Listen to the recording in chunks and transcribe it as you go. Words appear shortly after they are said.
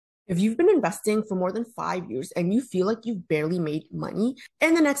If you've been investing for more than 5 years and you feel like you've barely made money,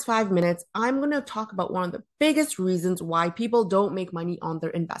 in the next 5 minutes, I'm going to talk about one of the biggest reasons why people don't make money on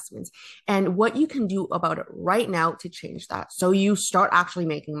their investments and what you can do about it right now to change that so you start actually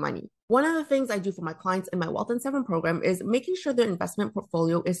making money. One of the things I do for my clients in my Wealth in 7 program is making sure their investment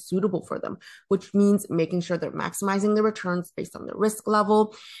portfolio is suitable for them, which means making sure they're maximizing the returns based on their risk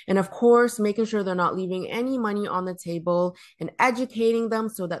level. And of course, making sure they're not leaving any money on the table and educating them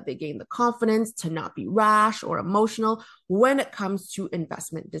so that they gain the confidence to not be rash or emotional when it comes to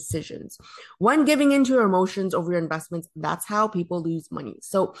investment decisions. When giving into your emotions over your investments, that's how people lose money.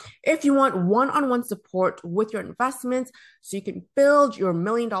 So if you want one-on-one support with your investments so you can build your $1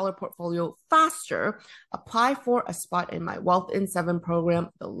 million portfolio faster, apply for a spot in my Wealth in 7 program.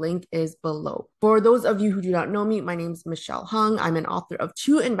 The link is below. For those of you who do not know me, my name is Michelle Hung. I'm an author of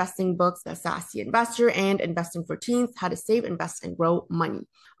 2 investing books, The Sassy Investor and Investing for Teens, How to Save, Invest, and Grow Money.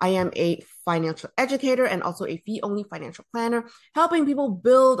 I am a financial educator and also a fee-only financial planner, helping people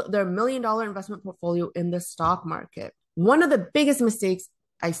build their $1 million investment portfolio in the stock market. One of the biggest mistakes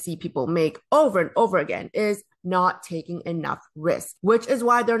I see people make over and over again is not taking enough risk, which is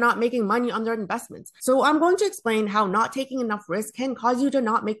why they're not making money on their investments. So I'm going to explain how not taking enough risk can cause you to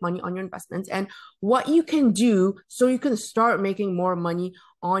not make money on your investments and what you can do so you can start making more money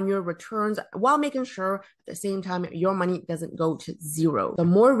on your returns while making sure at the same time your money doesn't go to zero. The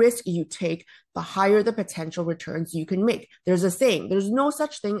more risk you take, the higher the potential returns you can make. There's a saying, there's no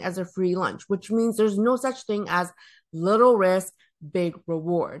such thing as a free lunch, which means there's no such thing as little risk, big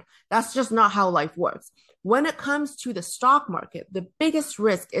reward. That's just not how life works. When it comes to the stock market, the biggest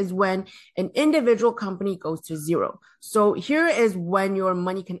risk is when an individual company goes to zero. So here is when your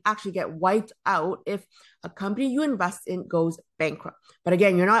money can actually get wiped out if a company you invest in goes bankrupt. But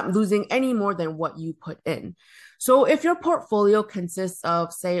again, you're not losing any more than what you put in. So if your portfolio consists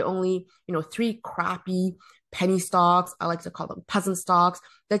of, say, only, 3 crappy penny stocks, I like to call them peasant stocks,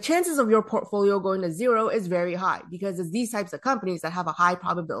 the chances of your portfolio going to zero is very high because it's these types of companies that have a high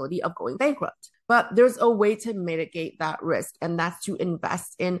probability of going bankrupt. But there's a way to mitigate that risk, and that's to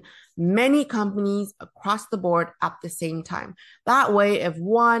invest in many companies across the board at the same time. That way, if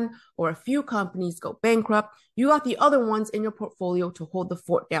one or a few companies go bankrupt, you got the other ones in your portfolio to hold the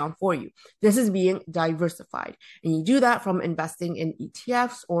fort down for you. This is being diversified, and you do that from investing in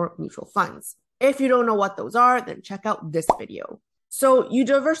ETFs or mutual funds. If you don't know what those are, then check out this video. So you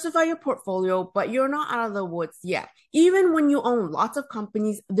diversify your portfolio, but you're not out of the woods yet. Even when you own lots of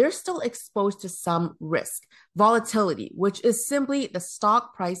companies, they're still exposed to some risk, volatility, which is simply the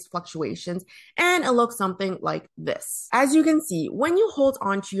stock price fluctuations, and it looks something like this. As you can see, when you hold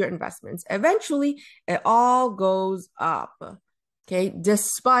on to your investments, eventually it all goes up. Okay,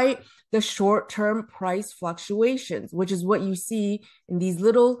 despite the short-term price fluctuations, which is what you see in these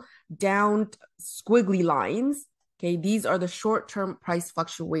little down squiggly lines. Okay, these are the short-term price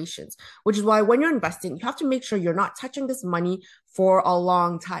fluctuations, which is why when you're investing, you have to make sure you're not touching this money for a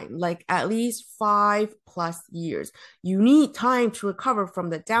long time, like at least 5+ years. You need time to recover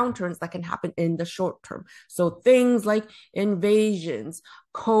from the downturns that can happen in the short term. So things like invasions,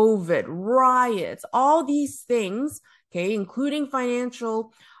 COVID, riots, all these things, okay, including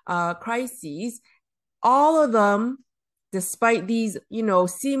financial crises, all of them, despite these,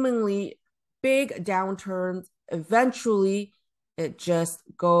 seemingly big downturns, eventually it just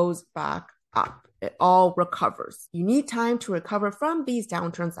goes back up. It all recovers. You need time to recover from these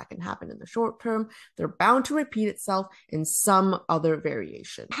downturns that can happen in the short term. They're bound to repeat itself in some other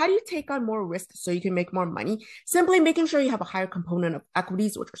variation. How do you take on more risk so you can make more money? Simply making sure you have a higher component of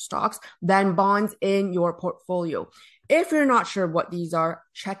equities, which are stocks, than bonds in your portfolio. If you're not sure what these are,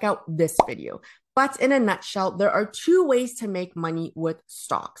 check out this video. But in a nutshell, there are 2 ways to make money with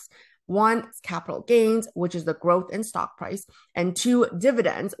stocks. 1 is capital gains, which is the growth in stock price, and 2,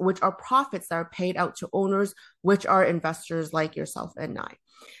 dividends, which are profits that are paid out to owners, which are investors like yourself and I.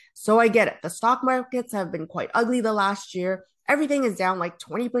 So I get it. The stock markets have been quite ugly the last year. Everything is down like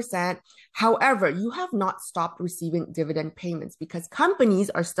 20%. However, you have not stopped receiving dividend payments because companies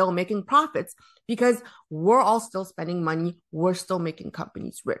are still making profits because we're all still spending money. We're still making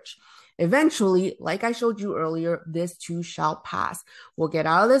companies rich. Eventually, like I showed you earlier, this too shall pass. We'll get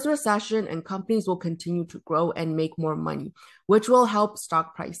out of this recession and companies will continue to grow and make more money, which will help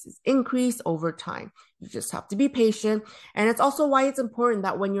stock prices increase over time. You just have to be patient. And it's also why it's important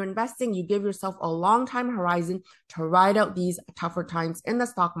that when you're investing, you give yourself a long time horizon to ride out these tougher times in the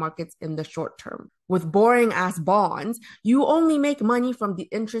stock markets in the short term. With boring ass bonds, you only make money from the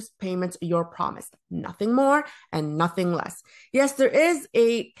interest payments you're promised, nothing more and nothing less. Yes, there is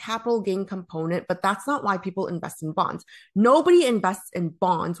a capital gain component, but that's not why people invest in bonds. Nobody invests in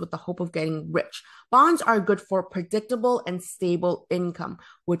bonds with the hope of getting rich. Bonds are good for predictable and stable income,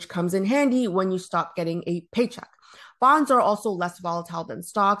 which comes in handy when you stop getting a paycheck. Bonds are also less volatile than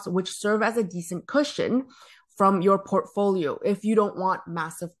stocks, which serve as a decent cushion from your portfolio if you don't want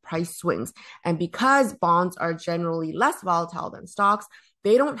massive price swings. And because bonds are generally less volatile than stocks,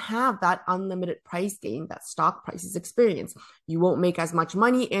 they don't have that unlimited price gain that stock prices experience. You won't make as much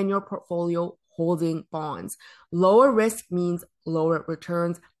money in your portfolio holding bonds. Lower risk means lower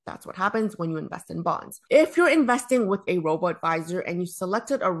returns. That's what happens when you invest in bonds. If you're investing with a robo-advisor and you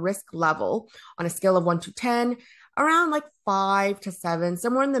selected a risk level on a scale of 1 to 10, around like 5 to 7,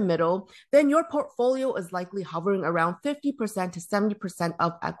 somewhere in the middle, then your portfolio is likely hovering around 50% to 70%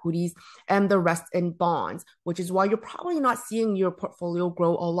 of equities and the rest in bonds, which is why you're probably not seeing your portfolio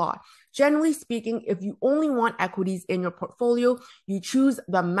grow a lot. Generally speaking, if you only want equities in your portfolio, you choose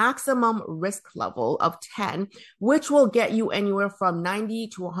the maximum risk level of 10, which will get you anywhere from 90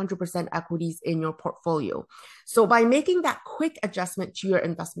 to 100% equities in your portfolio. So by making that quick adjustment to your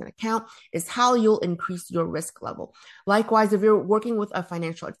investment account is how you'll increase your risk level. Likewise, if you're working with a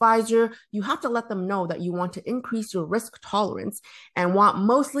financial advisor, you have to let them know that you want to increase your risk tolerance and want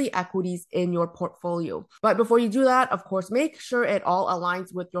mostly equities in your portfolio. But before you do that, of course, make sure it all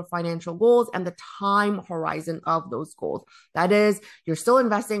aligns with your financial goals and the time horizon of those goals. That is, you're still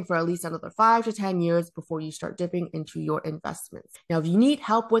investing for at least another 5 to 10 years before you start dipping into your investments. Now, if you need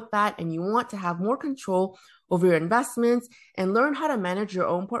help with that and you want to have more control over your investments and learn how to manage your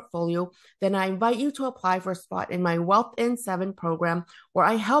own portfolio, then I invite you to apply for a spot in my Wealth in 7 program, where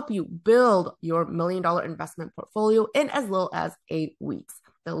I help you build your $1 million investment portfolio in as little as 8 weeks.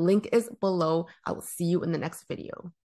 The link is below. I will see you in the next video.